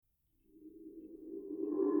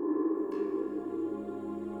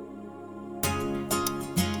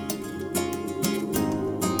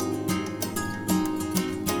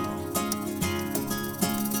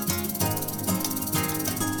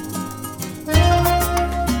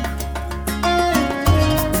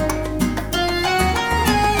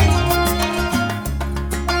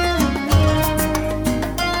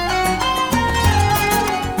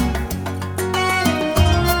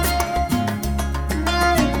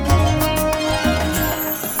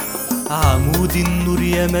عمود النور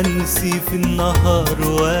يا منسي في النهار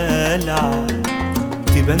والع،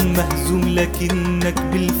 تبان مهزوم لكنك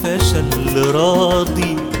بالفشل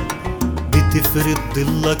راضي، بتفرد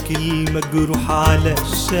ضلك المجروح على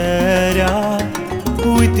الشارع،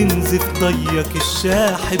 وتنزف ضيك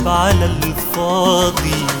الشاحب على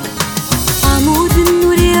الفاضي. عمود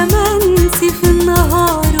النور يا منسي في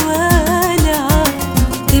النهار والع،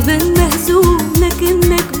 تبان مهزوم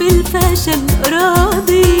لكنك بالفشل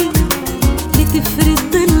راضي، بتفرد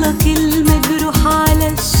ضلك المجروح على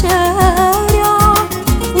الشارع،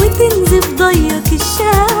 وتنزف ضيك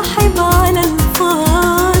الشاحب على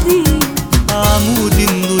الفاضي. عمود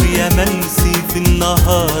النور يا منسي في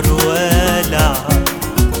النهار والع،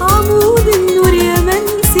 عمود النور يا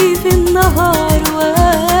منسي في النهار والع.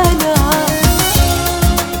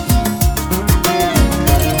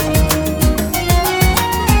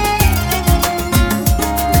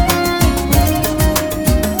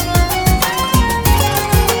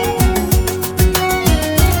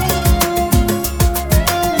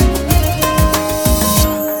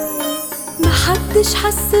 محدش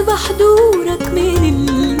حس بحضورك من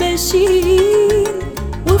الماشيين،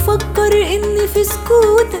 وفكر ان في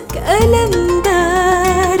سكوتك ألم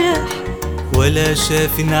بارح، ولا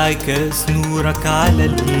شاف انعكاس نورك على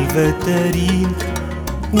الفتارين،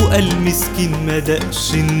 وقال مسكين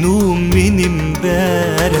ماداقش النوم من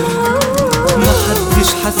إمبارح. محدش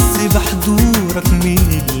حس بحضورك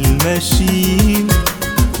من الماشيين،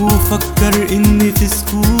 وفكر ان في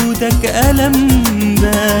سكوتك ألم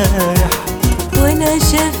بارح، ولا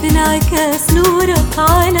شاف انعكاس نورك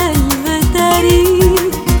على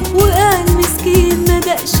الفتارين، وقال مسكين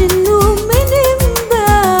ماداقش النوم من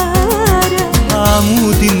إمبارح.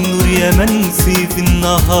 عمود النور يا منسي في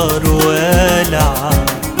النهار والع،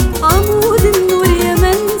 عمود النور يا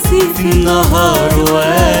منسي في النهار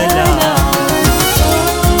والع.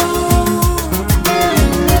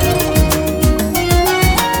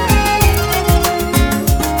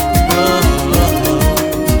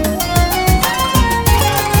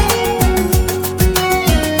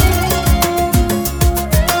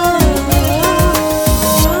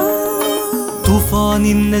 طوفان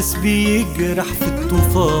الناس بيجرح في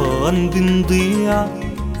الطوفان بنضيع،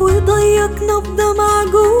 وضيق نبضة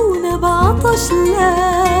معجونة بعطش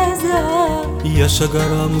لاذع، يا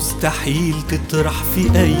شجرة مستحيل تطرح في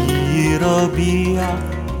أي ربيع،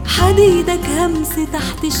 حديدك همس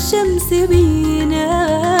تحت الشمس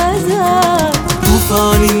بينازع.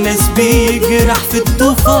 طوفان الناس بيجرح في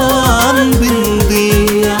الطوفان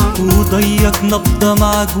بنضيع، وضيق نبضة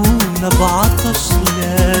معجونة بعطش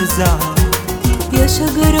لاذع، يا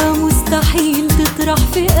شجرة مستحيل تطرح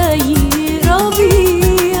في أي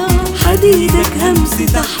ربيع، حديدك همس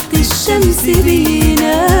تحت الشمس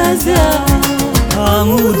بينازع.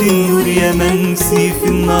 عمود النور يا منسي في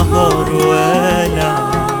النهار والع،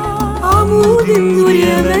 عمود النور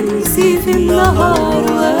يا منسي في النهار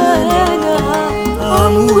والع.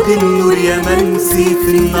 عمود النور يا منسي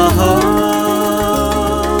في النهار